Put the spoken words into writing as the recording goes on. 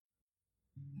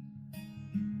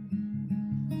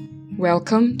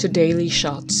Welcome to Daily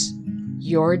Shots,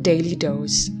 your daily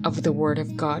dose of the Word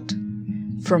of God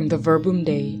from the Verbum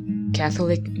Dei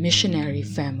Catholic Missionary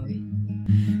Family.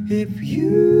 If you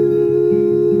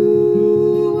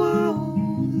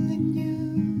only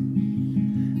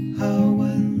knew how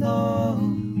I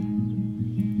long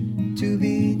to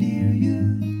be near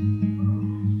you,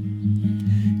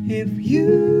 if you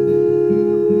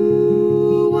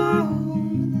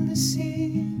only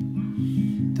see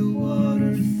the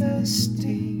water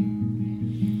thirsty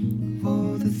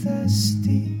for the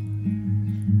thirsty,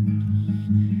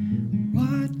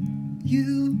 what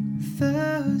you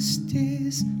thirst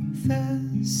is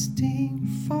thirsting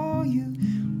for you.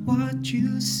 What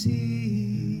you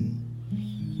see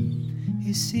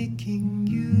is seeking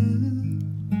you.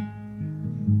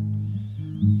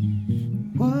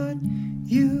 What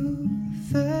you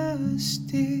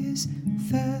thirst is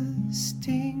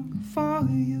thirsting for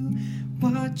you.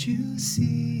 What you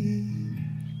see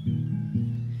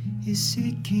is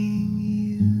seeking you.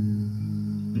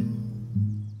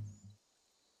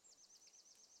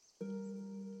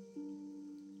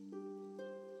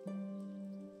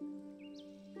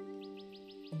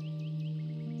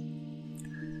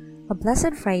 A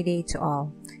blessed Friday to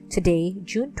all. Today,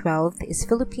 June 12th, is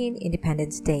Philippine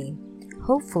Independence Day.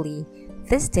 Hopefully,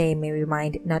 this day may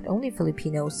remind not only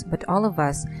Filipinos but all of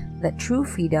us that true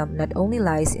freedom not only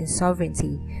lies in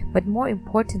sovereignty, but more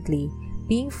importantly,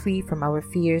 being free from our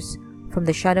fears, from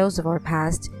the shadows of our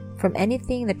past, from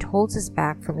anything that holds us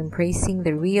back from embracing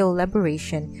the real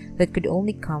liberation that could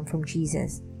only come from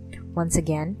Jesus. Once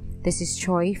again, this is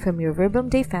Choi from your Verbum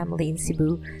Dei family in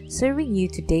Cebu, serving you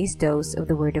today's dose of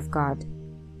the Word of God.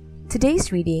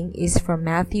 Today's reading is from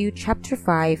Matthew chapter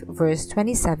 5, verse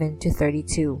 27 to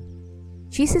 32.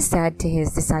 Jesus said to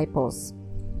his disciples,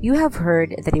 "You have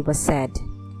heard that it was said,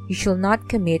 'You shall not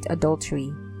commit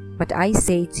adultery.' But I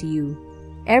say to you,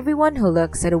 everyone who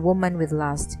looks at a woman with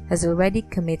lust has already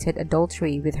committed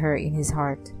adultery with her in his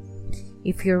heart.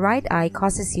 If your right eye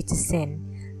causes you to sin,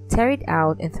 tear it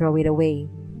out and throw it away.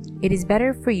 It is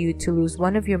better for you to lose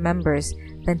one of your members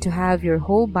than to have your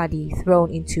whole body thrown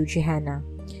into Gehenna.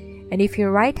 And if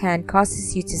your right hand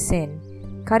causes you to sin,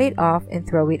 cut it off and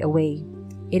throw it away.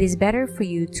 It is better for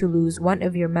you to lose one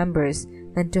of your members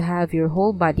than to have your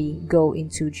whole body go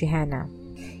into Gehenna.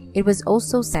 It was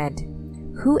also said,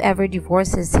 'Whoever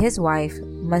divorces his wife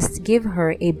must give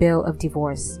her a bill of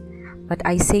divorce.' But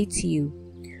I say to you,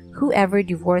 whoever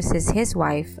divorces his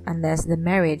wife, unless the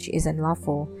marriage is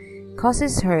unlawful,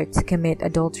 causes her to commit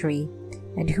adultery,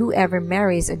 and whoever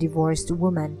marries a divorced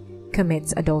woman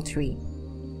commits adultery."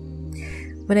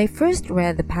 When I first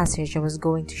read the passage I was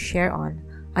going to share on,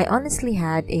 I honestly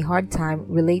had a hard time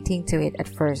relating to it at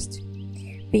first.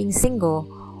 Being single,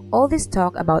 all this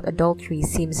talk about adultery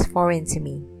seems foreign to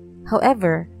me.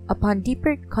 However, upon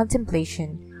deeper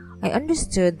contemplation, I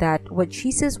understood that what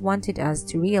Jesus wanted us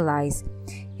to realize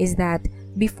is that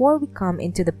before we come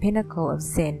into the pinnacle of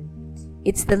sin,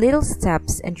 it's the little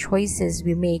steps and choices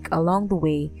we make along the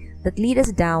way that lead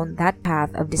us down that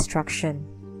path of destruction.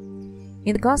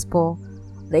 In the Gospel,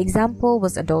 the example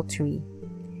was adultery.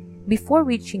 Before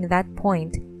reaching that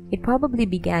point, it probably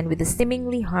began with a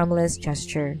seemingly harmless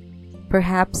gesture.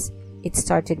 Perhaps it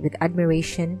started with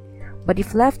admiration, but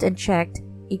if left unchecked,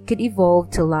 it could evolve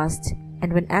to lust,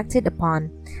 and when acted upon,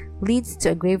 leads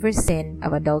to a graver sin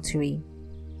of adultery.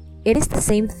 It is the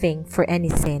same thing for any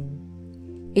sin.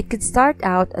 It could start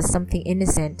out as something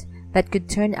innocent that could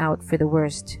turn out for the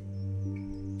worst.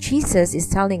 Jesus is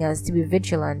telling us to be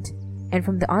vigilant and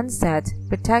from the onset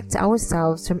protect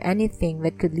ourselves from anything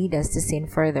that could lead us to sin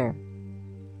further.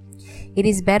 It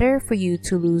is better for you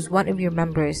to lose one of your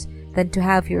members than to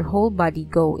have your whole body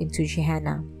go into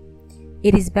Gehenna.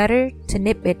 It is better to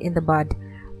nip it in the bud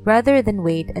rather than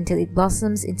wait until it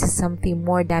blossoms into something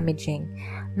more damaging,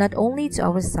 not only to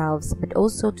ourselves but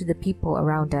also to the people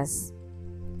around us.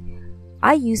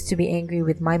 I used to be angry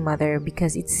with my mother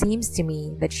because it seems to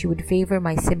me that she would favor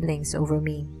my siblings over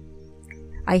me.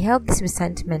 I held this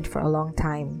resentment for a long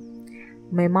time.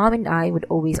 My mom and I would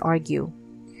always argue.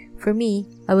 For me,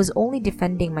 I was only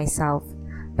defending myself,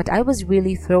 but I was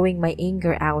really throwing my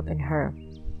anger out on her.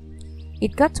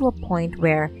 It got to a point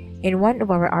where, in one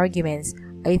of our arguments,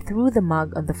 I threw the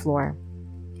mug on the floor.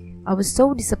 I was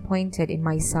so disappointed in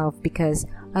myself because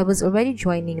I was already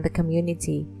joining the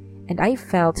community and I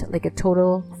felt like a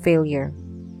total failure.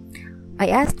 I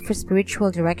asked for spiritual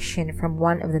direction from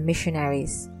one of the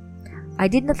missionaries. I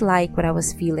did not like what I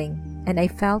was feeling, and I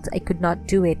felt I could not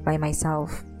do it by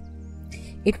myself.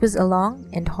 It was a long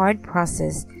and hard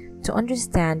process to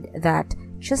understand that,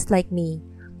 just like me,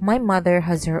 my mother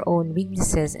has her own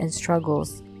weaknesses and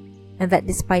struggles, and that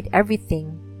despite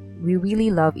everything, we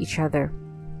really love each other.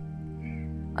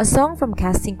 A song from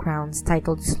Casting Crowns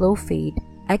titled Slow Fade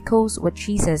echoes what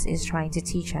Jesus is trying to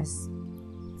teach us.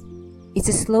 It's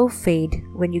a slow fade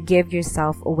when you give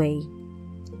yourself away.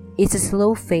 It's a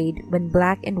slow fade when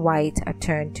black and white are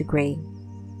turned to gray,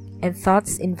 and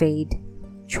thoughts invade,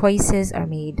 choices are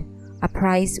made, a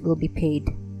price will be paid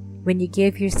when you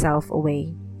give yourself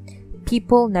away.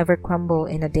 People never crumble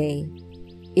in a day.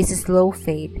 It's a slow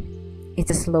fade.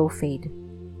 It's a slow fade.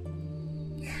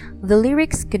 The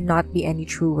lyrics could not be any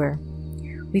truer.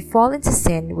 We fall into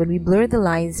sin when we blur the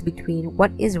lines between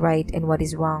what is right and what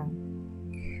is wrong.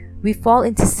 We fall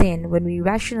into sin when we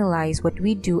rationalize what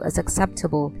we do as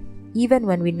acceptable even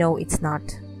when we know it's not.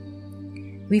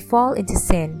 We fall into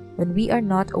sin when we are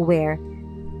not aware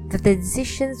that the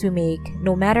decisions we make,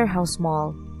 no matter how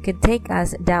small, can take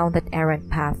us down that errant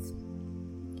path.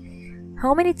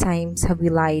 How many times have we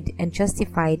lied and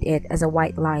justified it as a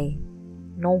white lie?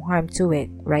 No harm to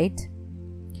it, right?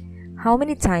 How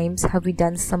many times have we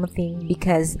done something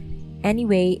because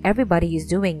anyway everybody is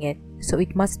doing it, so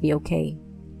it must be okay?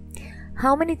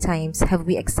 How many times have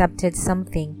we accepted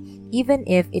something even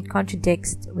if it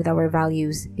contradicts with our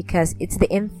values because it's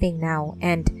the in thing now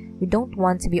and we don't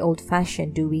want to be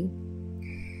old-fashioned, do we?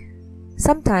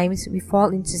 Sometimes we fall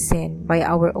into sin by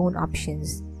our own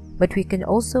options, but we can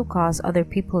also cause other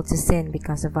people to sin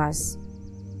because of us.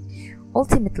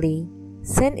 Ultimately,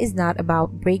 sin is not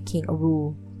about breaking a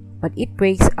rule, but it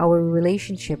breaks our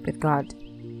relationship with God.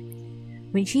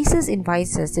 When Jesus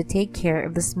invites us to take care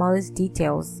of the smallest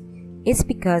details, it's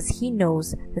because He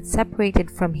knows that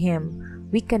separated from Him,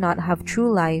 we cannot have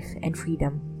true life and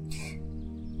freedom.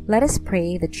 Let us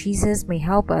pray that Jesus may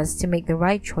help us to make the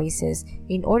right choices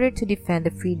in order to defend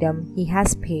the freedom He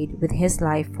has paid with His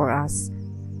life for us.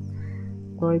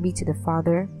 Glory be to the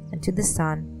Father, and to the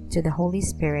Son, to the Holy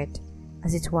Spirit,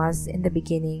 as it was in the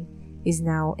beginning, is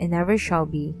now, and ever shall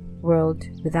be, world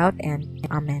without end.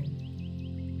 Amen.